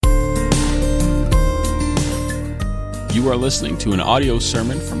You are listening to an audio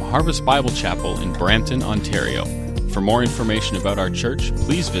sermon from Harvest Bible Chapel in Brampton, Ontario. For more information about our church,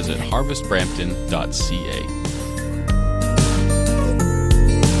 please visit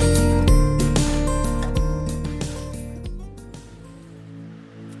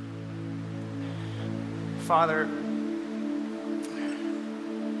Father,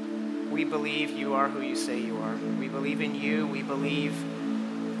 we believe you are who you say you are. We believe in you. We believe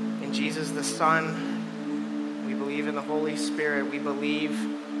in Jesus the Son. We believe in the Holy Spirit. We believe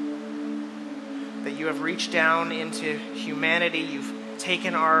that you have reached down into humanity. You've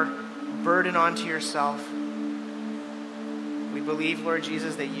taken our burden onto yourself. We believe, Lord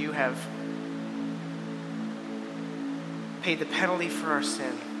Jesus, that you have paid the penalty for our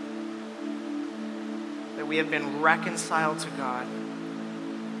sin. That we have been reconciled to God.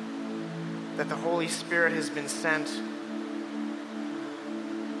 That the Holy Spirit has been sent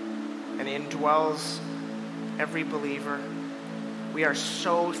and indwells every believer. We are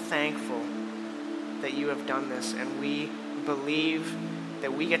so thankful that you have done this, and we believe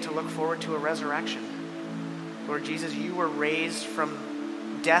that we get to look forward to a resurrection. Lord Jesus, you were raised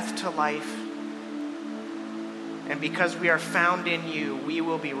from death to life, and because we are found in you, we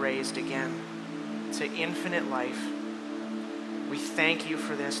will be raised again to infinite life. We thank you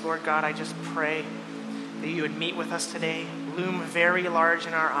for this. Lord God, I just pray that you would meet with us today. Loom very large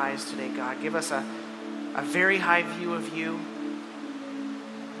in our eyes today, God. Give us a very high view of you.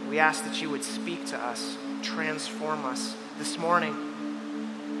 We ask that you would speak to us, transform us this morning.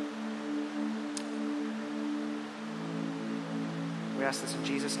 We ask this in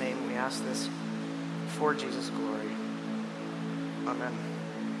Jesus' name, and we ask this for Jesus' glory. Amen.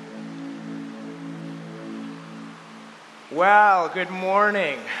 Well, good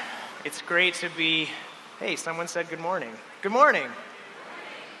morning. It's great to be... Hey, someone said good morning. Good morning.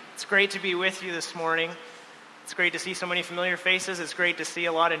 It's great to be with you this morning. It's great to see so many familiar faces. It's great to see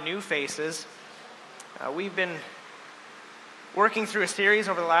a lot of new faces. We've been working through a series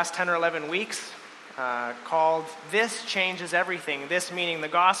over the last 10 or 11 weeks called This Changes Everything. This meaning the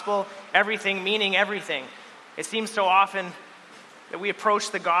gospel, everything meaning everything. It seems so often that we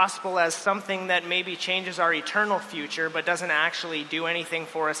approach the gospel as something that maybe changes our eternal future but doesn't actually do anything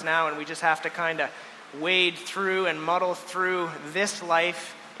for us now, and we just have to kind of wade through and muddle through this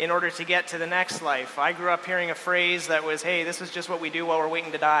life in order to get to the next life. I grew up hearing a phrase that was, hey, this is just what we do while we're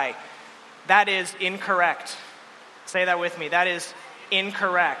waiting to die. That is incorrect. Say that with me. That is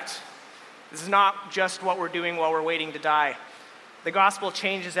incorrect. This is not just what we're doing while we're waiting to die. The gospel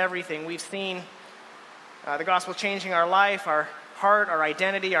changes everything. We've seen the gospel changing our life, our heart, our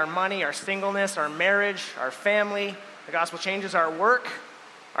identity, our money, our singleness, our marriage, our family. The gospel changes our work,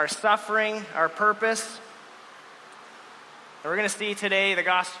 our suffering, our purpose. And we're going to see today the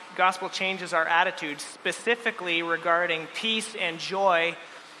gospel changes our attitude, specifically regarding peace and joy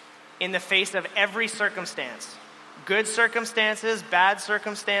in the face of every circumstance. Good circumstances, bad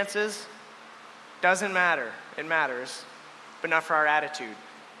circumstances, doesn't matter. It matters, but not for our attitude.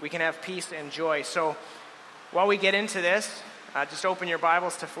 We can have peace and joy. So while we get into this, just open your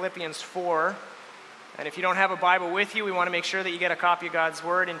Bibles to Philippians 4. And if you don't have a Bible with you, we want to make sure that you get a copy of God's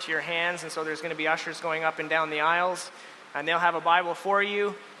Word into your hands. And so there's going to be ushers going up and down the aisles, and they'll have a Bible for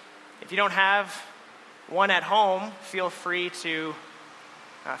you. If you don't have one at home, feel free to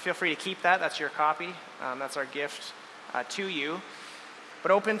keep that. That's your copy. That's our gift to you.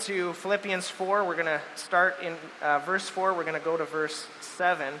 But open to Philippians 4. We're going to start in verse 4. We're going to go to verse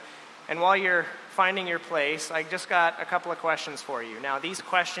 7. And while you're finding your place, I just got a couple of questions for you. Now, these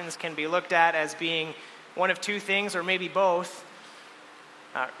questions can be looked at as being one of two things, or maybe both.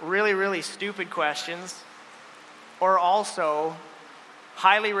 Really, really stupid questions, or also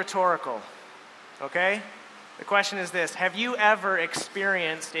highly rhetorical. Okay? The question is this: have you ever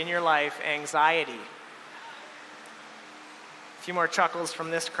experienced in your life anxiety? A few more chuckles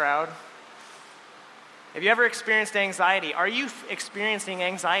from this crowd. Have you ever experienced anxiety? Are you experiencing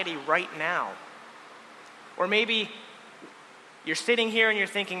anxiety right now? Or maybe you're sitting here and you're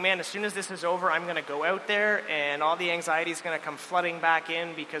thinking, man, as soon as this is over, I'm going to go out there and all the anxiety is going to come flooding back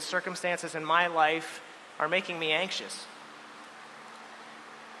in because circumstances in my life are making me anxious.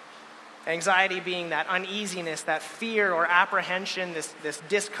 Anxiety being that uneasiness, that fear or apprehension, this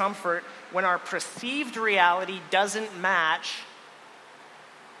discomfort when our perceived reality doesn't match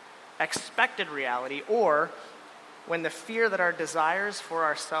expected reality, or when the fear that our desires for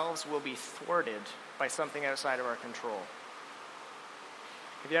ourselves will be thwarted by something outside of our control.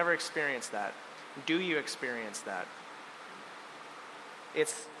 Have you ever experienced that? Do you experience that?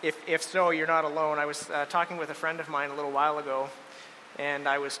 If so, you're not alone. I was talking with a friend of mine a little while ago, and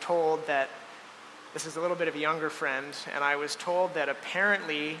I was told that This is a little bit of a younger friend, and I was told that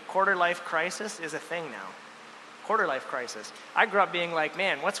apparently quarter-life crisis is a thing now. Quarter-life crisis. I grew up being like,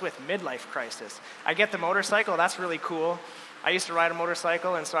 man, what's with midlife crisis? I get the motorcycle, that's really cool. I used to ride a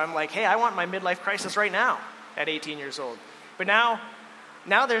motorcycle, and so I'm like, hey, I want my midlife crisis right now at 18 years old. But now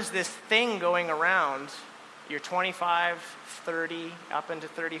there's this thing going around, you're 25, 30, up into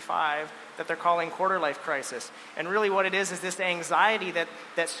 35, that they're calling quarter-life crisis. And really what it is this anxiety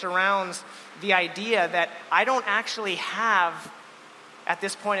that surrounds the idea that I don't actually have at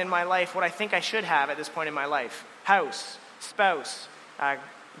this point in my life what I think I should have at this point in my life. House, spouse,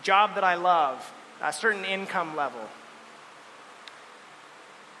 job that I love, a certain income level.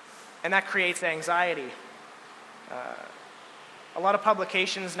 And that creates anxiety. A lot of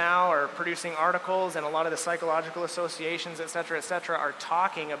publications now are producing articles, and a lot of the psychological associations, et cetera, are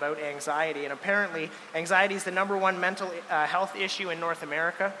talking about anxiety. And apparently, anxiety is the number one mental health issue in North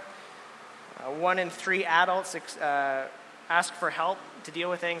America. 1 in 3 adults ask for help to deal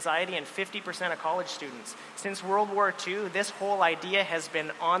with anxiety, and 50% of college students. Since World War II, this whole idea has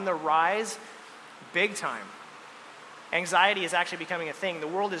been on the rise big time. Anxiety is actually becoming a thing. The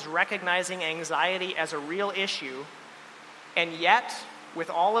world is recognizing anxiety as a real issue, and yet, with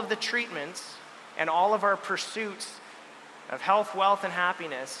all of the treatments and all of our pursuits of health, wealth, and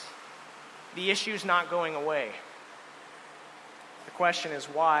happiness, the issue's not going away. The question is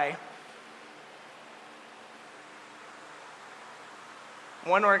why?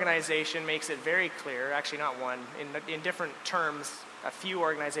 One organization makes it very clear, actually not one, in different terms, a few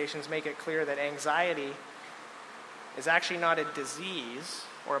organizations make it clear that anxiety is actually not a disease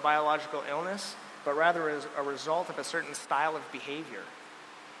or a biological illness, but rather is a result of a certain style of behavior.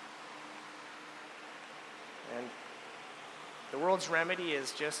 And the world's remedy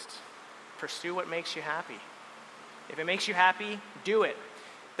is just pursue what makes you happy. If it makes you happy, do it.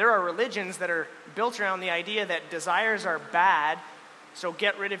 There are religions that are built around the idea that desires are bad, so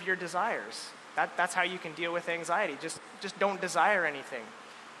get rid of your desires. That's how you can deal with anxiety. Just don't desire anything.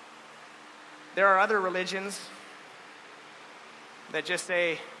 There are other religions that just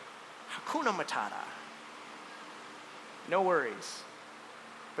say, Hakuna Matata. No worries.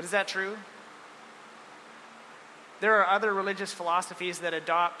 But is that true? There are other religious philosophies that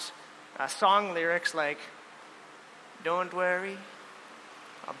adopt song lyrics like, don't worry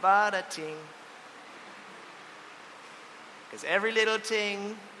about a thing, because every little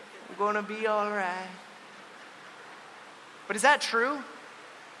thing gonna be all right. But is that true?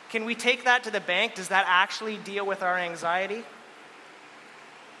 Can we take that to the bank? Does that actually deal with our anxiety?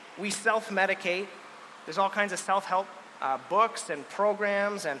 We self-medicate. There's all kinds of self-help books and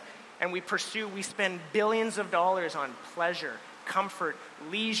programs, and we spend billions of dollars on pleasure, comfort,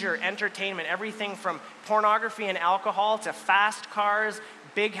 leisure, entertainment, everything from pornography and alcohol to fast cars,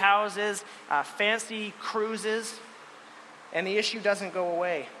 big houses, fancy cruises, and the issue doesn't go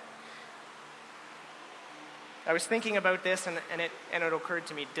away. I was thinking about this, and it occurred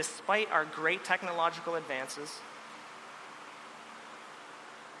to me, despite our great technological advances,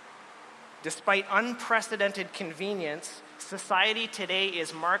 despite unprecedented convenience, society today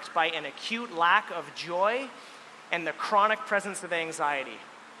is marked by an acute lack of joy and the chronic presence of anxiety.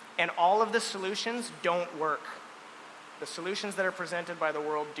 And all of the solutions don't work. The solutions that are presented by the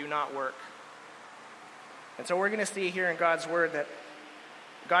world do not work. And so we're going to see here in God's Word that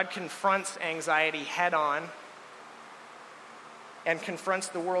God confronts anxiety head on and confronts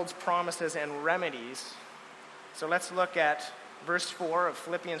the world's promises and remedies. So let's look at verse 4 of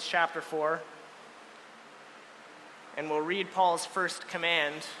Philippians chapter 4. And we'll read Paul's first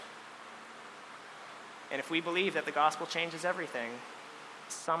command. And if we believe that the gospel changes everything,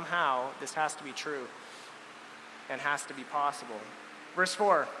 somehow this has to be true and has to be possible. Verse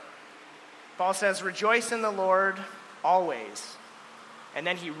 4, Paul says, rejoice in the Lord always. And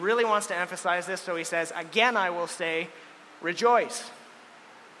then he really wants to emphasize this, so he says, again I will say, rejoice.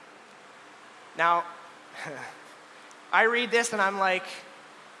 Now, I read this and I'm like,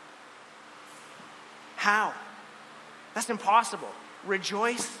 how? That's impossible.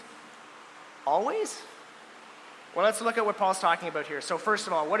 Rejoice always? Well, let's look at what Paul's talking about here. So first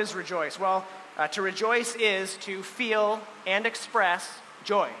of all, what is rejoice? Well, to rejoice is to feel and express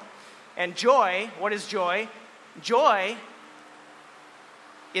joy. And joy, what is joy? Joy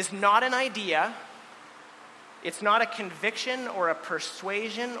is not an idea. It's not a conviction or a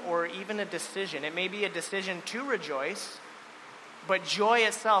persuasion or even a decision. It may be a decision to rejoice, but joy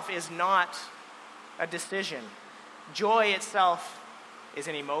itself is not a decision. Joy itself is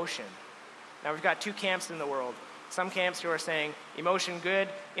an emotion. Now, we've got two camps in the world. Some camps who are saying emotion good,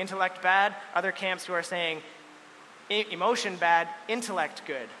 intellect bad. Other camps who are saying emotion bad, intellect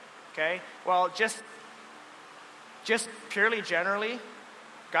good. Okay? Well, just purely generally,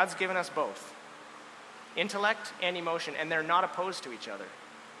 God's given us both. Intellect and emotion, and they're not opposed to each other.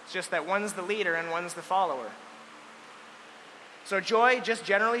 It's just that one's the leader and one's the follower. So joy, just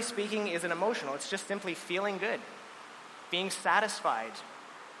generally speaking, isn't emotional. It's just simply feeling good, being satisfied,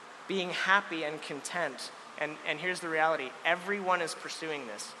 being happy and content. And here's the reality. Everyone is pursuing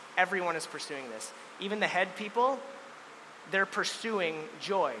this. Everyone is pursuing this. Even the head people, they're pursuing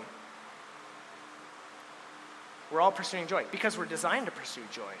joy. We're all pursuing joy because we're designed to pursue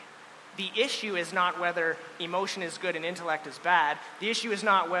joy. The issue is not whether emotion is good and intellect is bad. The issue is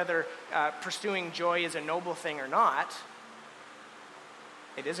not whether pursuing joy is a noble thing or not.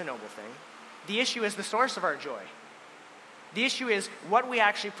 It is a noble thing. The issue is the source of our joy. The issue is what we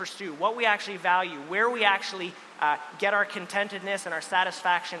actually pursue, what we actually value, where we actually get our contentedness and our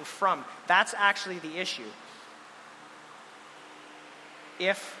satisfaction from. That's actually the issue.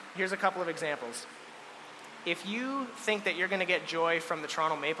 Here's a couple of examples. If you think that you're going to get joy from the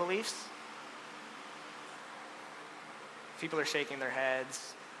Toronto Maple Leafs, people are shaking their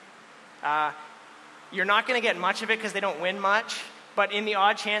heads. You're not going to get much of it because they don't win much, but in the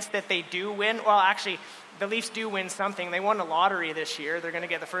odd chance that they do win, well, actually, the Leafs do win something. They won the lottery this year. They're going to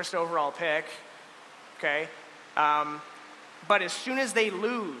get the first overall pick, okay? But as soon as they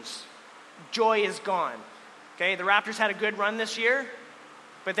lose, joy is gone, okay? The Raptors had a good run this year,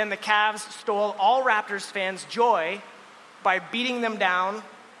 but then the Cavs stole all Raptors fans' joy by beating them down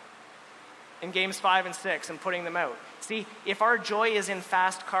in games 5 and 6 and putting them out. See, if our joy is in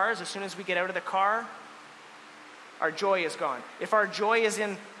fast cars, as soon as we get out of the car, our joy is gone. If our joy is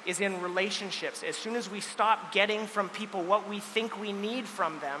in relationships, as soon as we stop getting from people what we think we need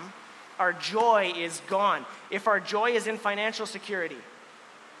from them, our joy is gone. If our joy is in financial security,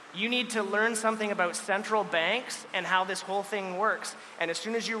 you need to learn something about central banks and how this whole thing works. And as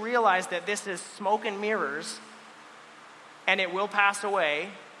soon as you realize that this is smoke and mirrors and it will pass away,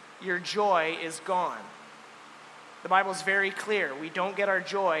 your joy is gone. The Bible is very clear. We don't get our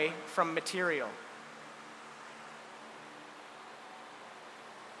joy from material.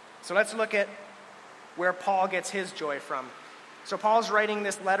 So let's look at where Paul gets his joy from. So Paul's writing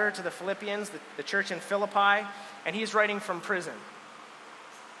this letter to the Philippians, the church in Philippi, and he's writing from prison.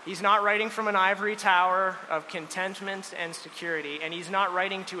 He's not writing from an ivory tower of contentment and security, and he's not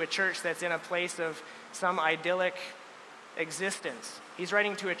writing to a church that's in a place of some idyllic existence. He's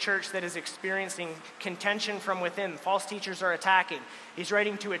writing to a church that is experiencing contention from within. False teachers are attacking. He's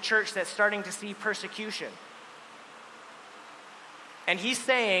writing to a church that's starting to see persecution. And he's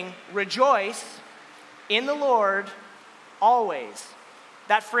saying, rejoice in the Lord always.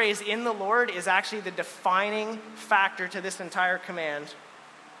 That phrase, in the Lord, is actually the defining factor to this entire command.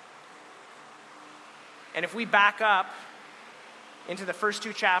 And if we back up into the first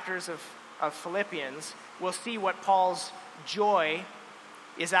 2 chapters of Philippians, we'll see what Paul's joy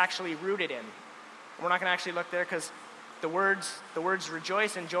is actually rooted in. And we're not going to actually look there because the words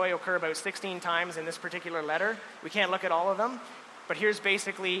rejoice and joy occur about 16 times in this particular letter. We can't look at all of them. But here's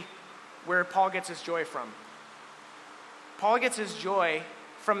basically where Paul gets his joy from. Paul gets his joy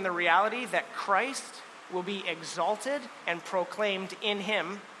from the reality that Christ will be exalted and proclaimed in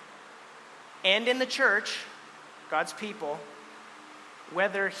him and in the church, God's people,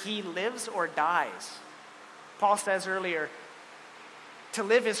 whether he lives or dies. Paul says earlier, to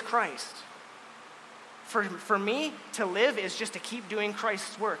live is Christ. For me, to live is just to keep doing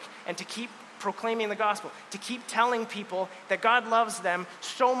Christ's work and to keep proclaiming the gospel, to keep telling people that God loves them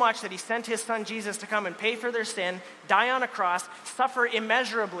so much that he sent his son Jesus to come and pay for their sin, die on a cross, suffer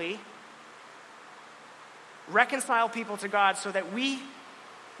immeasurably, reconcile people to God so that we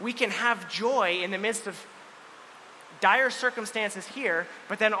can have joy in the midst of dire circumstances here,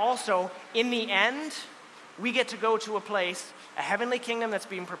 but then also in the end, we get to go to a place, a heavenly kingdom that's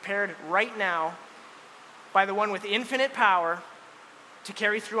being prepared right now by the one with infinite power to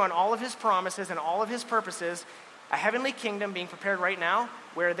carry through on all of his promises and all of his purposes, a heavenly kingdom being prepared right now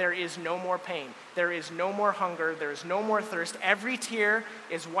where there is no more pain, there is no more hunger, there is no more thirst. Every tear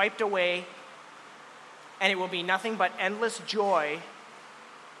is wiped away, and it will be nothing but endless joy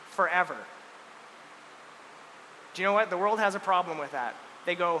forever. Do you know what? The world has a problem with that.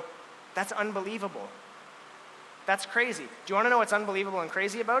 They go, that's unbelievable. That's crazy. Do you want to know what's unbelievable and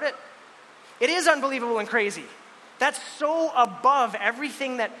crazy about it? It is unbelievable and crazy. That's so above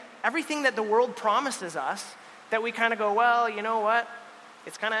everything that the world promises us that we kind of go, well, you know what?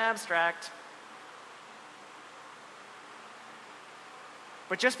 It's kind of abstract.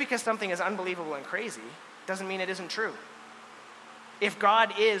 But just because something is unbelievable and crazy doesn't mean it isn't true. If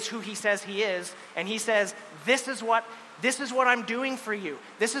God is who he says he is, and he says, this is what This is what I'm doing for you.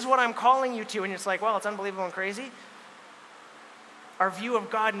 This is what I'm calling you to. And it's like, well, it's unbelievable and crazy. Our view of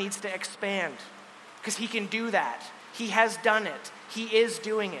God needs to expand because he can do that. He has done it. He is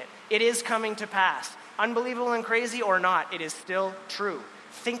doing it. It is coming to pass. Unbelievable and crazy or not, it is still true.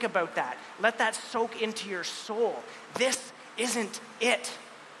 Think about that. Let that soak into your soul. This isn't it.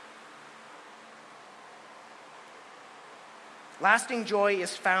 Lasting joy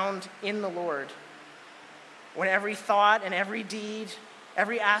is found in the Lord. When every thought and every deed,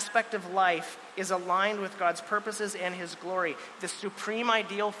 every aspect of life is aligned with God's purposes and his glory. The supreme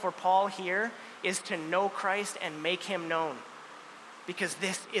ideal for Paul here is to know Christ and make him known. Because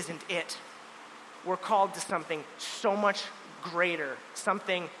this isn't it. We're called to something so much greater,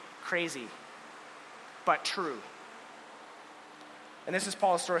 something crazy, but true. And this is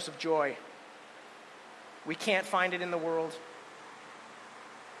Paul's source of joy. We can't find it in the world.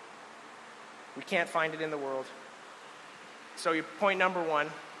 We can't find it in the world. So your point number one,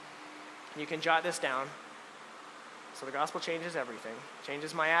 you can jot this down. So the gospel changes everything,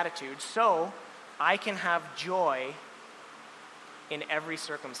 changes my attitude, so I can have joy in every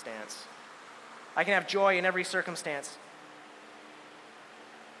circumstance. I can have joy in every circumstance.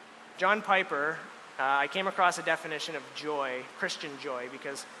 John Piper, I came across a definition of joy, Christian joy,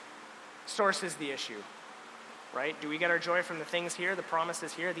 because source is the issue. Right? Do we get our joy from the things here, the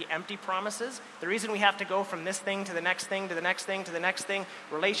promises here, the empty promises? The reason we have to go from this thing to the next thing, to the next thing, to the next thing,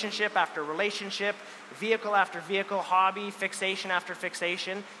 relationship after relationship, vehicle after vehicle, hobby, fixation after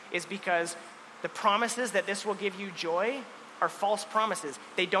fixation, is because the promises that this will give you joy are false promises.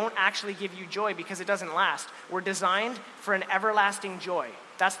 They don't actually give you joy because it doesn't last. We're designed for an everlasting joy.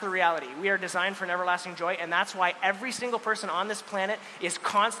 That's the reality. We are designed for an everlasting joy, and that's why every single person on this planet is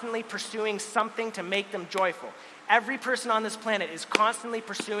constantly pursuing something to make them joyful. Every person on this planet is constantly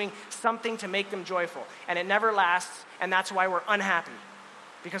pursuing something to make them joyful, and it never lasts, and that's why we're unhappy,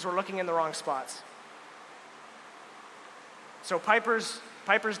 because we're looking in the wrong spots. So Piper's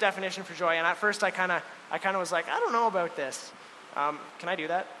definition for joy, and at first I kind of was like, I don't know about this. Can I do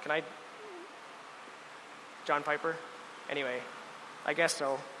that? Can I? John Piper? Anyway. I guess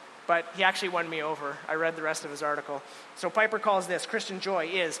so. But he actually won me over. I read the rest of his article. So Piper calls this, Christian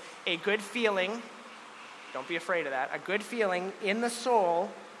joy is a good feeling, don't be afraid of that, a good feeling in the soul,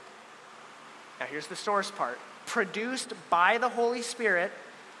 now here's the source part, produced by the Holy Spirit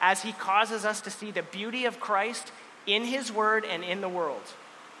as he causes us to see the beauty of Christ in his word and in the world.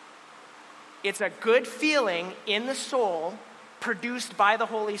 It's a good feeling in the soul produced by the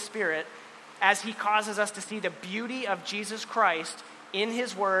Holy Spirit as he causes us to see the beauty of Jesus Christ in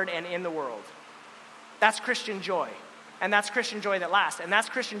his word and in the world. That's Christian joy. And that's Christian joy that lasts. And that's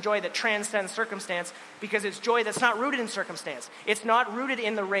Christian joy that transcends circumstance, because it's joy that's not rooted in circumstance. It's not rooted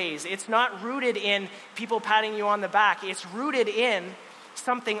in the raise. It's not rooted in people patting you on the back. It's rooted in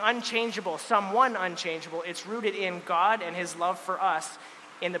something unchangeable, someone unchangeable. It's rooted in God and his love for us,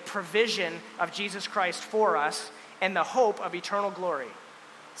 in the provision of Jesus Christ for us, and the hope of eternal glory.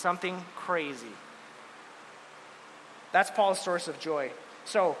 Something crazy. That's Paul's source of joy.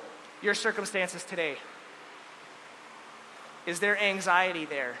 So, your circumstances today. Is there anxiety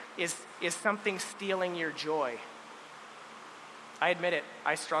there? Is something stealing your joy? I admit it.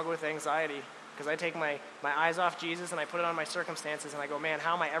 I struggle with anxiety because I take my eyes off Jesus and I put it on my circumstances and I go, man,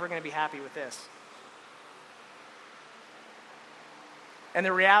 how am I ever going to be happy with this? And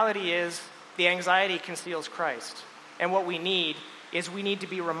the reality is the anxiety conceals Christ. And what we need is we need to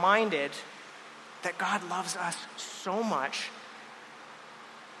be reminded that God loves us so much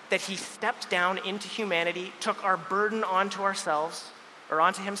that he stepped down into humanity, took our burden onto ourselves, or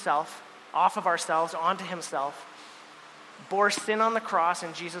onto himself, off of ourselves, onto himself, bore sin on the cross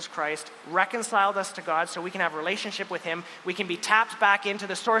in Jesus Christ, reconciled us to God so we can have a relationship with him, we can be tapped back into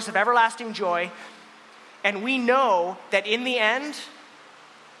the source of everlasting joy, and we know that in the end,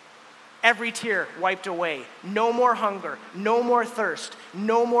 every tear wiped away. No more hunger, no more thirst,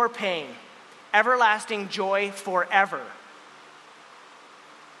 no more pain. Everlasting joy forever.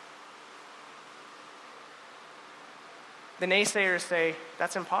 The naysayers say,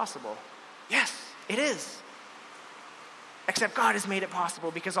 that's impossible. Yes, it is. Except God has made it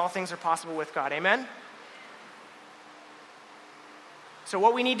possible because all things are possible with God. Amen? So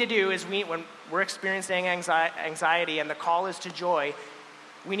what we need to do is when we're experiencing anxiety and the call is to joy,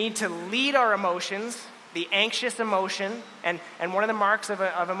 we need to lead our emotions, the anxious emotion, and one of the marks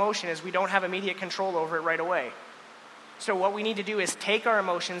of emotion is we don't have immediate control over it right away. So what we need to do is take our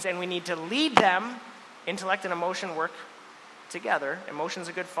emotions and we need to lead them. Intellect and emotion work together. Emotion's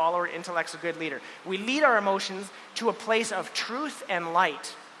a good follower, intellect's a good leader. We lead our emotions to a place of truth and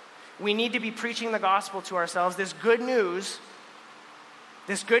light We need to be preaching the gospel to ourselves, this good news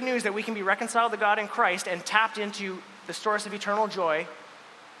that we can be reconciled to God in Christ and tapped into the source of eternal joy.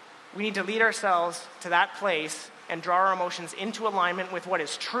 We need to lead ourselves to that place and draw our emotions into alignment with what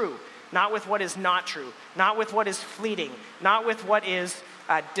is true, not with what is not true, not with what is fleeting, not with what is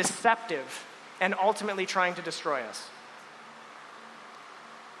deceptive and ultimately trying to destroy us.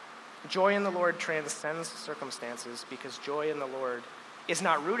 Joy in the Lord transcends circumstances, because joy in the Lord is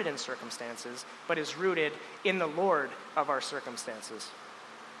not rooted in circumstances, but is rooted in the Lord of our circumstances.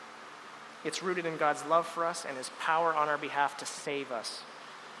 It's rooted in God's love for us and his power on our behalf to save us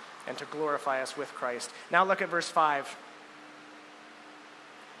and to glorify us with Christ. Now look at verse 5.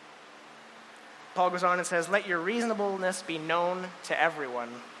 Paul goes on and says, "Let your reasonableness be known to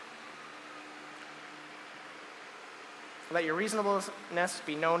everyone." Let your reasonableness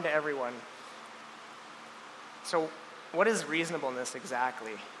be known to everyone. So what is reasonableness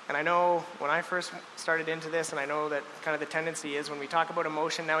exactly? And I know when I first started into this, and I know that kind of the tendency is when we talk about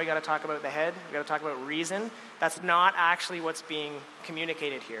emotion, now we got to talk about the head, we got to talk about reason. That's not actually what's being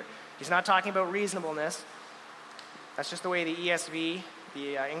communicated here. He's not talking about reasonableness. That's just the way the ESV,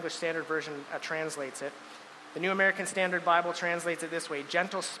 the English Standard Version, translates it. The New American Standard Bible translates it this way: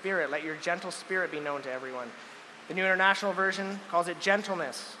 gentle spirit, let your gentle spirit be known to everyone. The New International Version calls it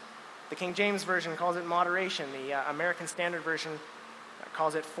gentleness. The King James Version calls it moderation. The American Standard Version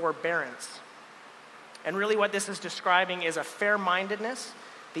calls it forbearance. And really what this is describing is a fair-mindedness,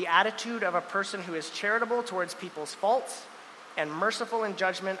 the attitude of a person who is charitable towards people's faults and merciful in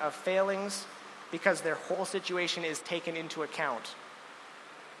judgment of failings because their whole situation is taken into account.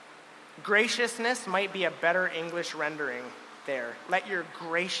 Graciousness might be a better English rendering there. Let your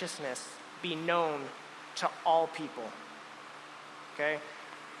graciousness be known to all people. Okay?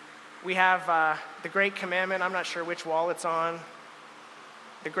 We have the Great Commandment. I'm not sure which wall it's on.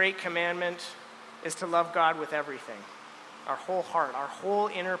 The Great Commandment is to love God with everything. Our whole heart, our whole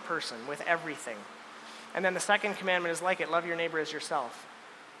inner person, with everything. And then the second commandment is like it: love your neighbor as yourself.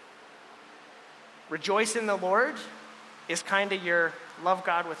 Rejoice in the Lord is kind of your love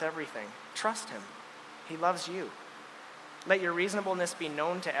God with everything. Trust him. He loves you. Let your reasonableness be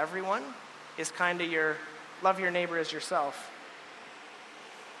known to everyone is kind of your love your neighbor as yourself.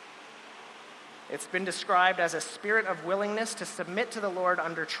 It's been described as a spirit of willingness to submit to the Lord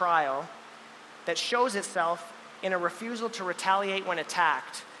under trial that shows itself in a refusal to retaliate when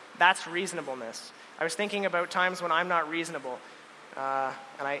attacked. That's reasonableness. I was thinking about times when I'm not reasonable. And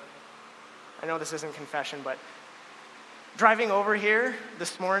I know this isn't confession, but driving over here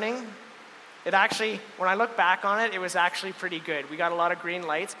this morning, it actually, when I look back on it, it was actually pretty good. We got a lot of green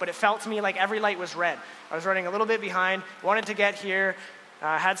lights, but it felt to me like every light was red. I was running a little bit behind, wanted to get here,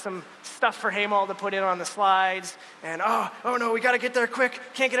 had some stuff for Haymal to put in on the slides, and oh no, we got to get there quick.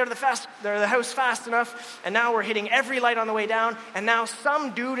 Can't get out of the house fast enough. And now we're hitting every light on the way down, and now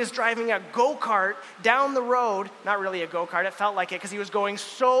some dude is driving a go-kart down the road. Not really a go-kart, it felt like it because he was going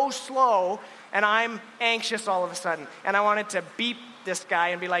so slow, and I'm anxious all of a sudden. And I wanted to beep this guy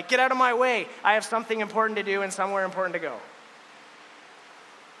and be like, get out of my way. I have something important to do and somewhere important to go.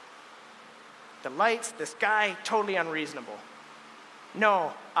 The lights, this guy, totally unreasonable.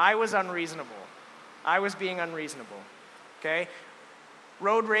 No, I was unreasonable. I was being unreasonable, okay?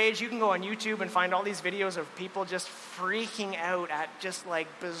 Road rage, you can go on YouTube and find all these videos of people just freaking out at just like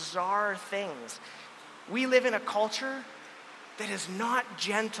bizarre things. We live in a culture that is not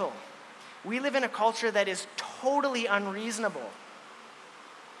gentle. We live in a culture that is totally unreasonable.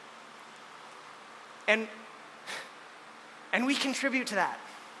 And we contribute to that,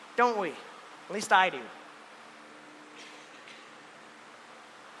 don't we? At least I do.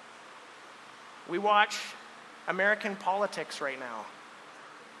 We watch American politics right now.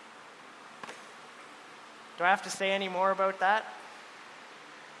 Do I have to say any more about that?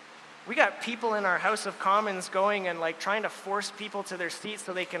 We got people in our House of Commons going and like trying to force people to their seats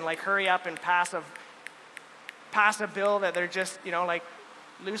so they can like hurry up and pass a bill that they're just, like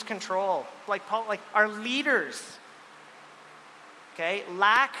lose control. Like our leaders, okay,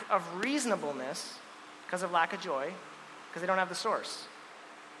 lack of reasonableness because of lack of joy, because they don't have the source.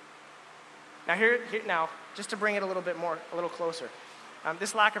 Now now, just to bring it a little closer,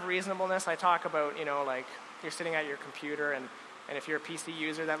 this lack of reasonableness I talk about, like you're sitting at your computer and if you're a PC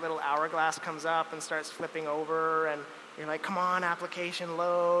user, that little hourglass comes up and starts flipping over and you're like, come on, application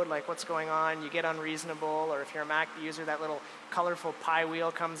load, like what's going on? You get unreasonable. Or if you're a Mac user, that little colorful pie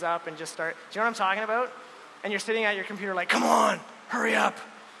wheel comes up and just do you know what I'm talking about? And you're sitting at your computer like, come on, hurry up.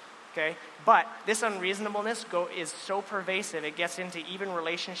 Okay, but this unreasonableness is so pervasive, it gets into even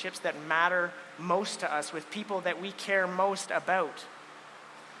relationships that matter most to us with people that we care most about.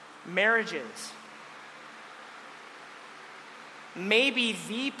 marriages. Maybe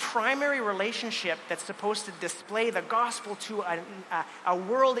the primary relationship that's supposed to display the gospel to a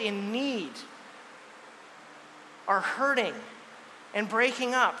world in need are hurting and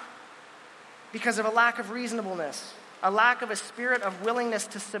breaking up because of a lack of reasonableness, a lack of a spirit of willingness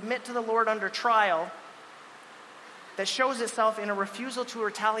to submit to the Lord under trial that shows itself in a refusal to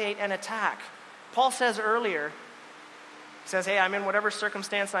retaliate and attack. Paul says earlier, he says, hey, I'm in whatever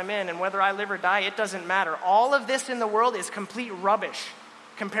circumstance I'm in, and whether I live or die, it doesn't matter. All of this in the world is complete rubbish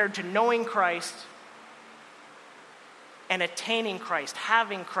compared to knowing Christ and attaining Christ,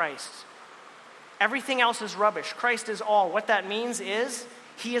 having Christ. Everything else is rubbish. Christ is all. What that means is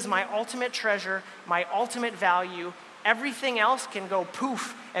he is my ultimate treasure, my ultimate value. Everything else can go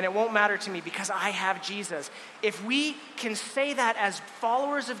poof, and it won't matter to me because I have Jesus. If we can say that as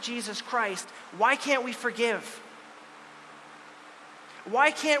followers of Jesus Christ, why can't we forgive?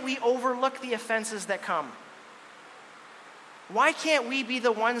 Why can't we overlook the offenses that come? Why can't we be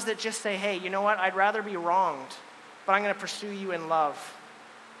the ones that just say, hey, you know what, I'd rather be wronged, but I'm going to pursue you in love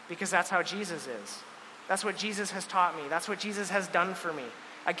because that's how Jesus is. That's what Jesus has taught me. That's what Jesus has done for me.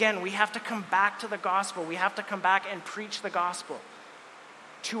 Again, we have to come back to the gospel. We have to come back and preach the gospel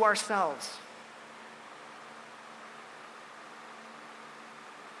to ourselves.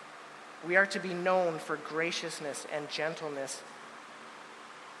 We are to be known for graciousness and gentleness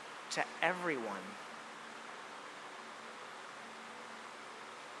to everyone.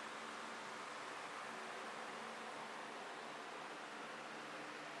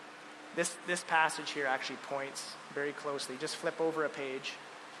 This passage here actually points very closely. Just flip over a page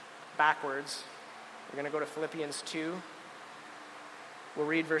backwards. We're going to go to Philippians 2. We'll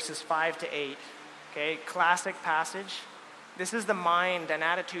read verses 5 to 8. Okay, classic passage. This is the mind and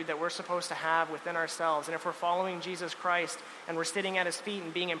attitude that we're supposed to have within ourselves. And if we're following Jesus Christ and we're sitting at his feet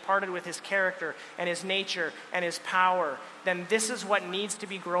and being imparted with his character and his nature and his power, then this is what needs to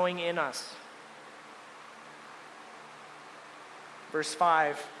be growing in us. Verse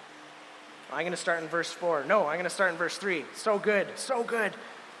 5. I'm going to start in verse 4. No, I'm going to start in verse 3. So good, so good.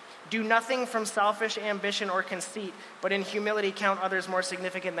 Do nothing from selfish ambition or conceit, but in humility count others more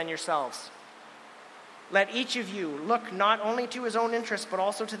significant than yourselves. Let each of you look not only to his own interests, but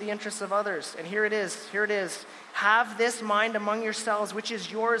also to the interests of others. And here it is. Have this mind among yourselves, which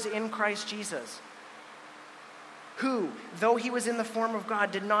is yours in Christ Jesus, who, though he was in the form of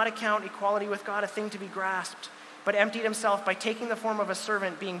God, did not account equality with God a thing to be grasped, but emptied himself by taking the form of a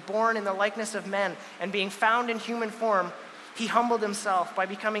servant, being born in the likeness of men, and being found in human form, he humbled himself by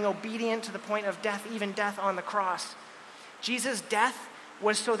becoming obedient to the point of death, even death on the cross. Jesus' death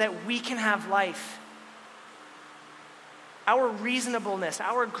was so that we can have life. Our reasonableness,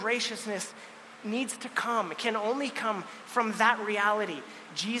 our graciousness needs to come. It can only come from that reality.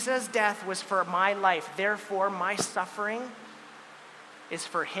 Jesus' death was for my life. Therefore, my suffering is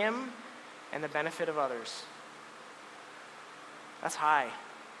for him and the benefit of others. That's high.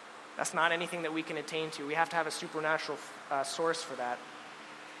 That's not anything that we can attain to. We have to have a supernatural source for that.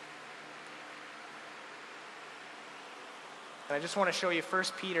 And I just want to show you 1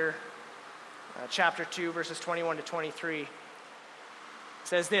 Peter chapter 2, verses 21 to 23. It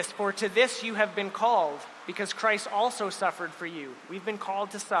says this, "For to this you have been called, because Christ also suffered for you." We've been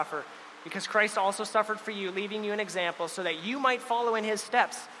called to suffer because Christ also suffered for you, leaving you an example so that you might follow in his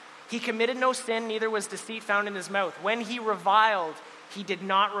steps. He committed no sin, neither was deceit found in his mouth. When he reviled, he did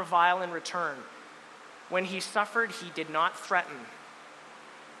not revile in return. When he suffered, he did not threaten.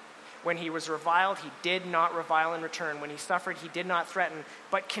 When he was reviled, he did not revile in return. When he suffered, he did not threaten,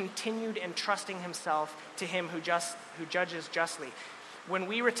 but continued entrusting himself to him who judges justly. When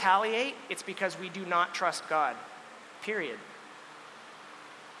we retaliate, it's because we do not trust God. Period.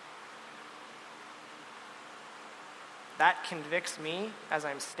 That convicts me as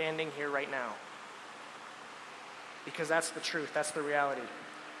I'm standing here right now. Because that's the truth, that's the reality.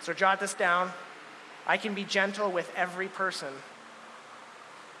 So jot this down. I can be gentle with every person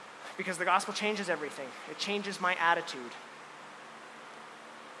because the gospel changes everything. It changes my attitude.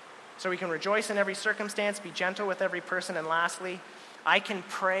 So we can rejoice in every circumstance, be gentle with every person, and lastly, I can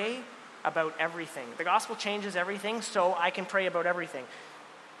pray about everything. The gospel changes everything, so I can pray about everything.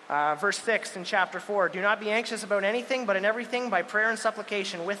 Verse 6 in chapter 4, "Do not be anxious about anything, but in everything, by prayer and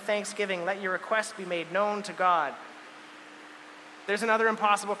supplication, with thanksgiving, let your requests be made known to God." There's another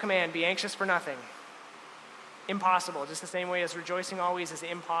impossible command, be anxious for nothing. Impossible, just the same way as rejoicing always is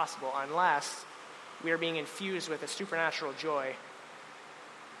impossible, unless we are being infused with a supernatural joy.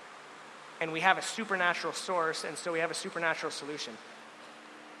 And we have a supernatural source, and so we have a supernatural solution.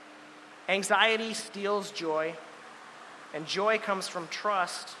 Anxiety steals joy, and joy comes from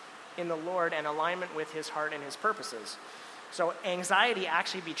trust in the Lord and alignment with his heart and his purposes. So anxiety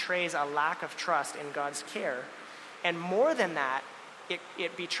actually betrays a lack of trust in God's care. And more than that,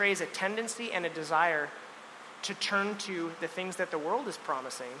 it betrays a tendency and a desire to turn to the things that the world is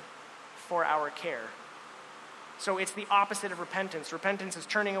promising for our care. So it's the opposite of repentance. Repentance is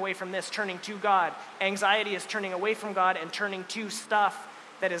turning away from this, turning to God. Anxiety is turning away from God and turning to stuff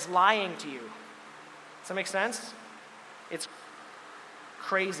that is lying to you. Does that make sense? It's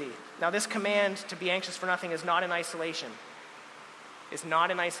crazy. Now, this command to be anxious for nothing is not in isolation. It's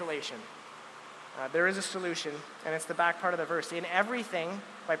not in isolation. There is a solution, and it's the back part of the verse. In everything,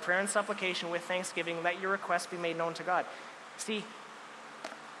 by prayer and supplication with thanksgiving, let your requests be made known to God. See,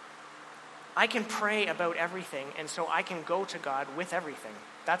 I can pray about everything, and so I can go to God with everything.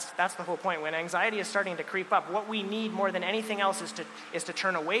 That's the whole point. When anxiety is starting to creep up, what we need more than anything else is to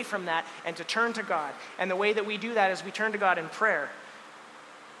turn away from that and to turn to God. And the way that we do that is we turn to God in prayer.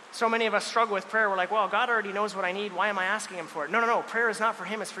 So many of us struggle with prayer. We're like, well, God already knows what I need. Why am I asking him for it? No. Prayer is not for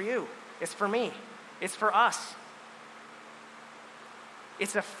him. It's for you. It's for me. It's for us.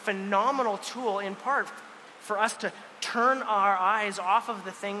 It's a phenomenal tool in part for us to turn our eyes off of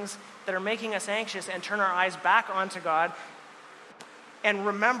the things that are making us anxious and turn our eyes back onto God and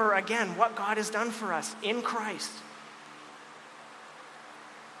remember again what God has done for us in Christ.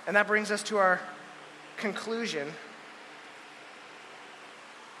 And that brings us to our conclusion.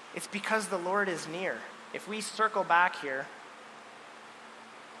 It's because the Lord is near. If we circle back here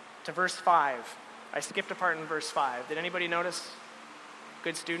to verse 5, I skipped a part in verse 5. Did anybody notice?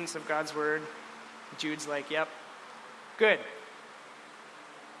 Good students of God's word. Jude's like, yep. Good.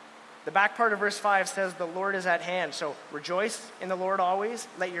 The back part of verse 5 says the Lord is at hand. So rejoice in the Lord always.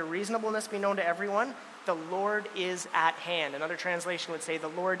 Let your reasonableness be known to everyone. The Lord is at hand. Another translation would say the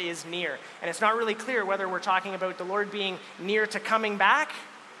Lord is near. And it's not really clear whether we're talking about the Lord being near to coming back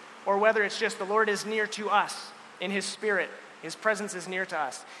or whether it's just the Lord is near to us in his spirit. His presence is near to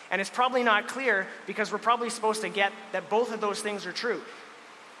us. And it's probably not clear because we're probably supposed to get that both of those things are true.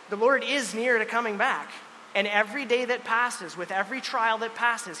 The Lord is near to coming back. And every day that passes, with every trial that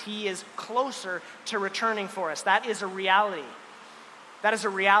passes, he is closer to returning for us. That is a reality. That is a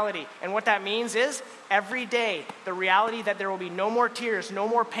reality. And what that means is every day, the reality that there will be no more tears, no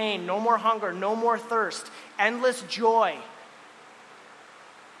more pain, no more hunger, no more thirst, endless joy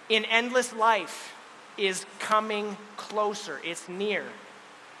in endless life is coming closer. It's near.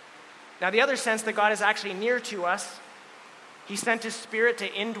 Now, the other sense that God is actually near to us, he sent his Spirit to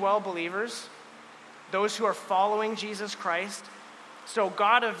indwell believers, those who are following Jesus Christ. So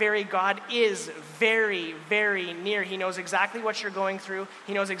God of very God is very, very near. He knows exactly what you're going through.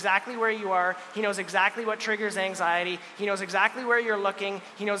 He knows exactly where you are. He knows exactly what triggers anxiety. He knows exactly where you're looking.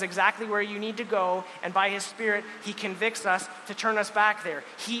 He knows exactly where you need to go. And by his Spirit, he convicts us to turn us back there.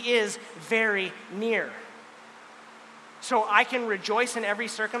 He is very near. So I can rejoice in every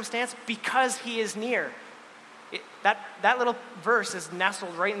circumstance because he is near. That little verse is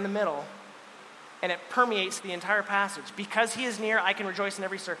nestled right in the middle. And it permeates the entire passage. Because he is near, I can rejoice in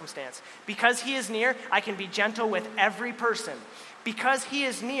every circumstance. Because he is near, I can be gentle with every person. Because he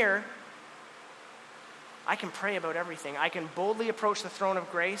is near, I can pray about everything. I can boldly approach the throne of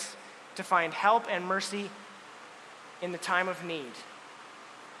grace to find help and mercy in the time of need.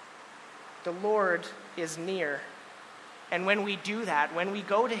 The Lord is near. And when we do that, when we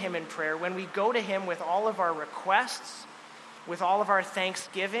go to him in prayer, when we go to him with all of our requests, with all of our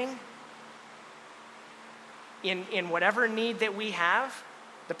thanksgiving, in whatever need that we have,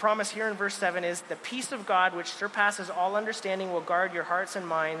 the promise here in verse 7 is the peace of God, which surpasses all understanding, will guard your hearts and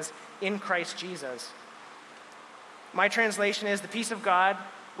minds in Christ Jesus. My translation is the peace of God,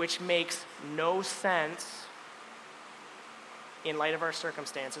 which makes no sense in light of our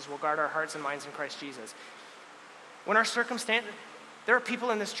circumstances, will guard our hearts and minds in Christ Jesus. When our circumstance, there are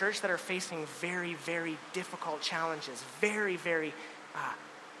people in this church that are facing very, very difficult challenges, very, very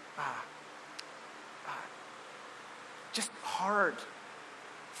just hard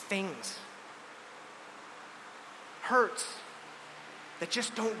things, hurts that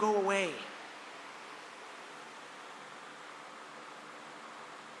just don't go away.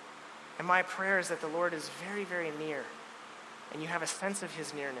 And my prayer is that the Lord is very, very near, and you have a sense of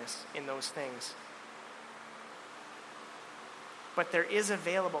his nearness in those things. But there is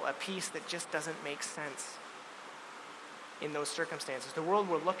available a peace that just doesn't make sense in those circumstances. The world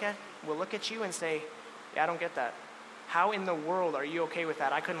will look at you and say, yeah, I don't get that. How in the world are you okay with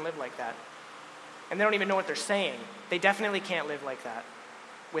that? I couldn't live like that. And they don't even know what they're saying. They definitely can't live like that,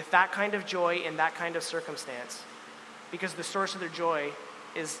 with that kind of joy in that kind of circumstance, because the source of their joy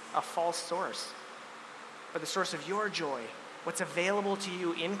is a false source. But the source of your joy what's available to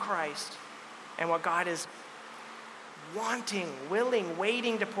you in Christ, and what God is wanting, willing,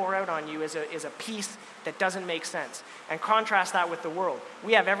 waiting to pour out on you is a peace that doesn't make sense. And contrast that with the world.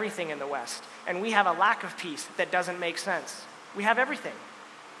 We have everything in the West, and we have a lack of peace that doesn't make sense. We have everything.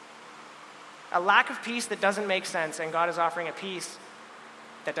 A lack of peace that doesn't make sense, and God is offering a peace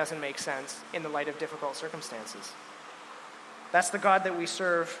that doesn't make sense in the light of difficult circumstances. That's the God that we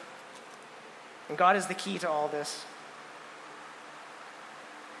serve, and God is the key to all this.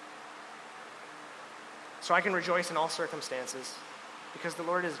 So I can rejoice in all circumstances because the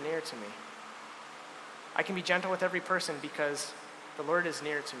Lord is near to me. I can be gentle with every person because the Lord is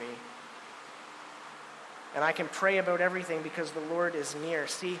near to me. And I can pray about everything because the Lord is near.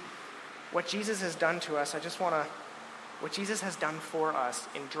 See, what Jesus has done to us, what Jesus has done for us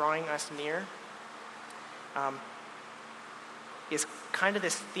in drawing us near is kind of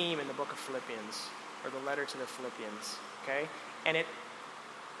this theme in the book of Philippians, or the letter to the Philippians, okay? And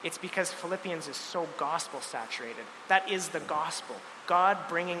it's because Philippians is so gospel saturated. That is the gospel. God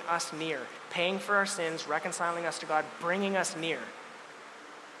bringing us near, paying for our sins, reconciling us to God, bringing us near.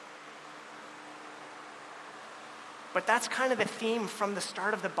 But that's kind of the theme from the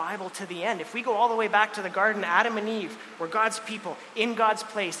start of the Bible to the end. If we go all the way back to the garden, Adam and Eve were God's people, in God's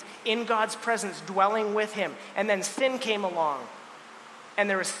place, in God's presence, dwelling with him. And then sin came along, and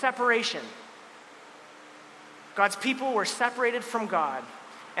there was separation. God's people were separated from God.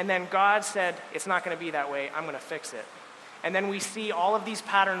 And then God said, it's not going to be that way. I'm going to fix it. And then we see all of these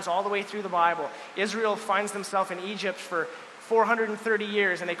patterns all the way through the Bible. Israel finds themselves in Egypt for 430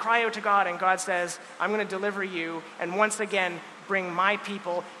 years, and they cry out to God, and God says, I'm going to deliver you, and once again, bring my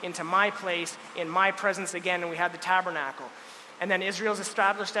people into my place, in my presence again, and we had the tabernacle. And then Israel's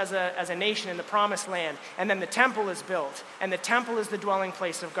established as a nation in the promised land, and then the temple is built, and the temple is the dwelling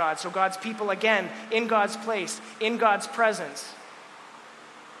place of God. So God's people again, in God's place, in God's presence.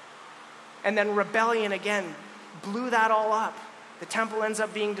 And then rebellion again blew that all up. The temple ends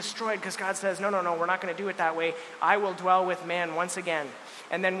up being destroyed because God says, no, we're not going to do it that way. I will dwell with man once again.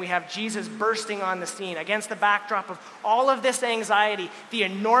 And then we have Jesus bursting on the scene against the backdrop of all of this anxiety, the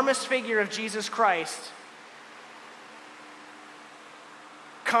enormous figure of Jesus Christ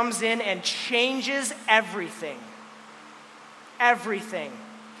comes in and changes everything. Everything.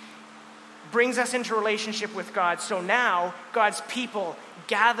 Brings us into relationship with God. So now, God's people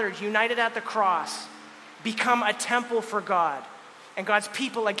gathered, united at the cross, become a temple for God. And God's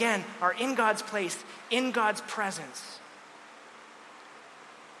people, again, are in God's place, in God's presence.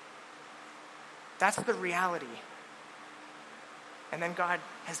 That's the reality. And then God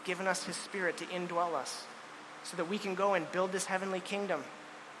has given us his Spirit to indwell us so that we can go and build this heavenly kingdom.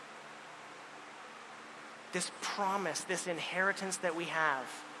 This promise, this inheritance that we have.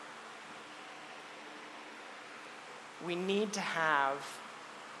 We need to have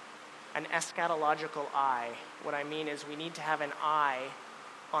an eschatological eye. What I mean is we need to have an eye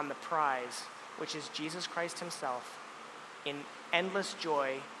on the prize, which is Jesus Christ himself in endless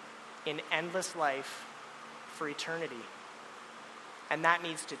joy, in endless life for eternity. And that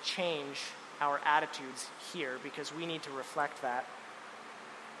needs to change our attitudes here because we need to reflect that.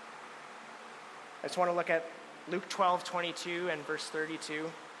 I just want to look at Luke 12:22 and verse 32.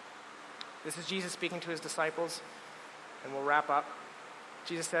 This is Jesus speaking to his disciples, and we'll wrap up.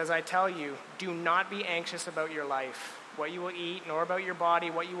 Jesus says, I tell you, do not be anxious about your life, what you will eat, nor about your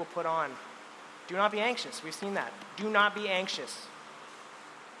body, what you will put on. Do not be anxious. We've seen that. Do not be anxious.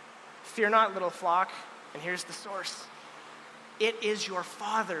 Fear not, little flock. And here's the source. It is your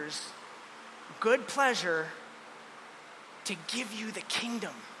Father's good pleasure to give you the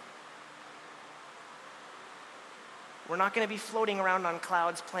kingdom. We're not going to be floating around on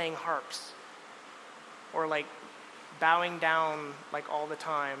clouds playing harps or bowing down all the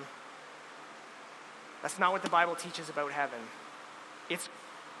time. That's not what the Bible teaches about heaven. It's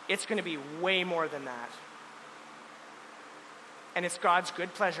going to be way more than that. And it's God's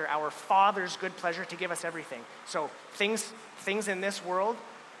good pleasure, our Father's good pleasure to give us everything. So things in this world,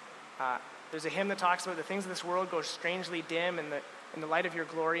 there's a hymn that talks about the things of this world go strangely dim in the light of your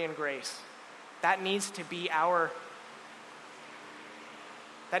glory and grace. That needs to be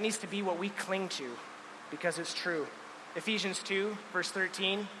what we cling to because it's true. Ephesians 2, verse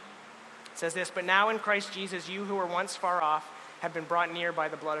 13 says this, but now in Christ Jesus, you who were once far off have been brought near by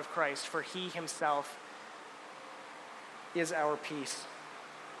the blood of Christ, for he himself is our peace.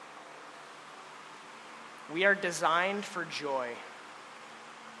 We are designed for joy.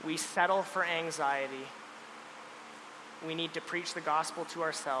 We settle for anxiety. We need to preach the gospel to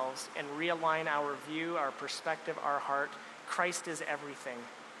ourselves and realign our view, our perspective, our heart. Christ is everything.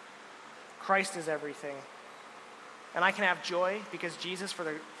 Christ is everything. And I can have joy because Jesus, for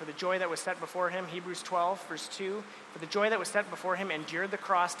the joy that was set before him, Hebrews 12, verse 2, for the joy that was set before him endured the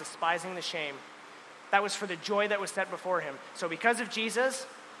cross, despising the shame. That was for the joy that was set before him. So because of Jesus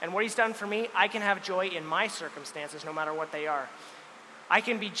and what he's done for me, I can have joy in my circumstances, no matter what they are. I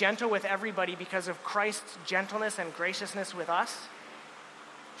can be gentle with everybody because of Christ's gentleness and graciousness with us.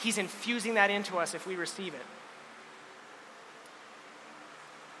 He's infusing that into us if we receive it.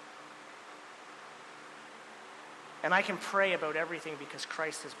 And I can pray about everything because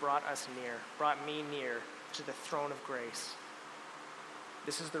Christ has brought me near to the throne of grace.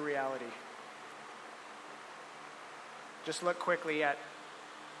 This is the reality. Just look quickly at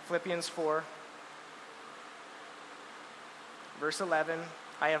Philippians 4, verse 11.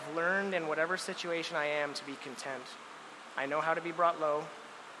 I have learned in whatever situation I am to be content. I know how to be brought low.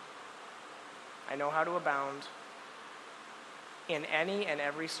 I know how to abound. In any and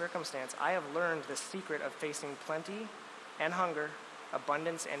every circumstance, I have learned the secret of facing plenty and hunger,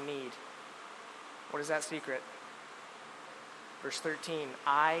 abundance and need. What is that secret? Verse 13,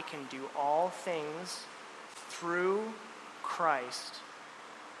 I can do all things through Christ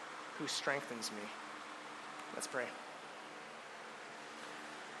who strengthens me. Let's pray.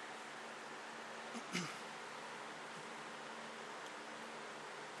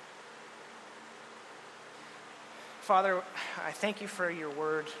 Father, I thank you for your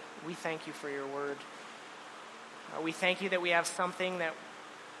word. We thank you for your word. We thank you that we have something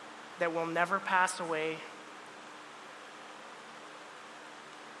that will never pass away,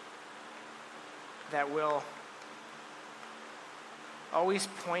 that will always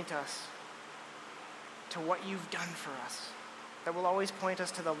point us to what you've done for us, that will always point us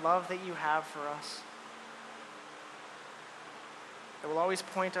to the love that you have for us, that will always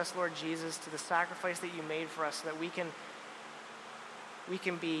point us, Lord Jesus, to the sacrifice that you made for us so that we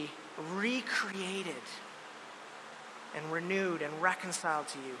can be recreated and renewed and reconciled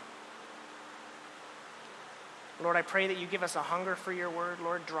to you. Lord, I pray that you give us a hunger for your word.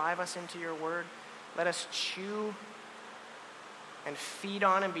 Lord, drive us into your word. Let us chew and feed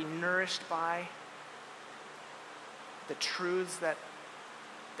on and be nourished by the truths that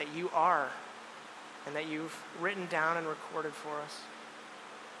you are and that you've written down and recorded for us.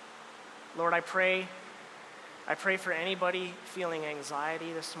 Lord, I pray for anybody feeling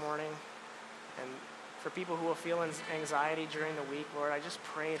anxiety this morning and for people who will feel anxiety during the week. Lord, I just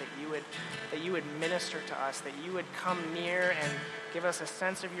pray that you would minister to us, that you would come near and give us a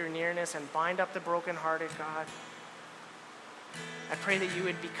sense of your nearness and bind up the brokenhearted, God. I pray that you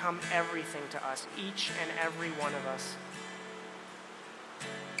would become everything to us, each and every one of us.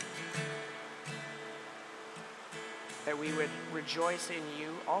 That we would rejoice in you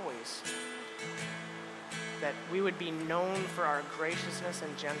always. That we would be known for our graciousness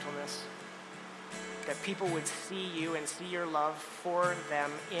and gentleness. That people would see you and see your love for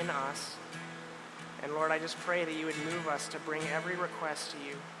them in us. And Lord, I just pray that you would move us to bring every request to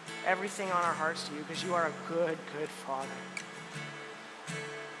you, everything on our hearts to you, because you are a good, good Father.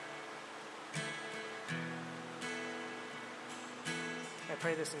 I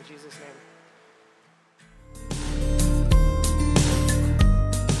pray this in Jesus' name.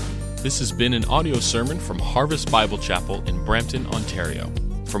 This has been an audio sermon from Harvest Bible Chapel in Brampton, Ontario.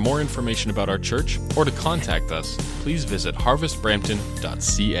 For more information about our church or to contact us, please visit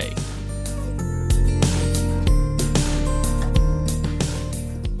harvestbrampton.ca.